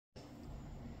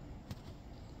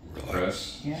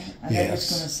this. Yeah, I thought I was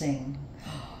going to sing.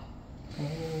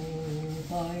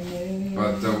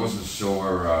 But I wasn't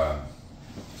sure.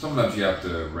 Sometimes you have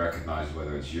to recognize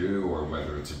whether it's you or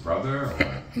whether it's a brother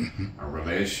or a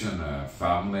relation, a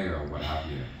family, or what have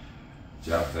you. Do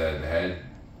you have the head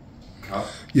cut?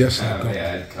 Yes, I've the got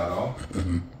head cut off.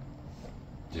 Mm-hmm.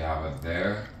 Do you have it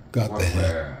there? Got what the head.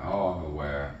 Where? Oh, I'm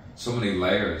aware. So many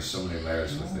layers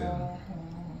within.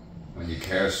 When you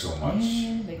care so much,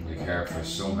 you care for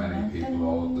so many people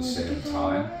all at the same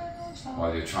time,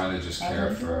 while you're trying to just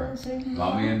care for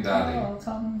mommy and daddy.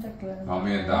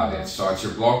 Mommy and daddy. It starts,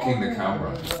 you're blocking the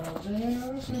camera.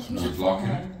 You're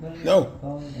blocking?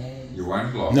 No. You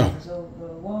weren't blocking? No.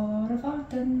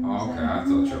 Oh, okay, I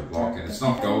thought you were blocking. It's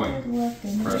not going.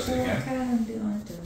 Press it again.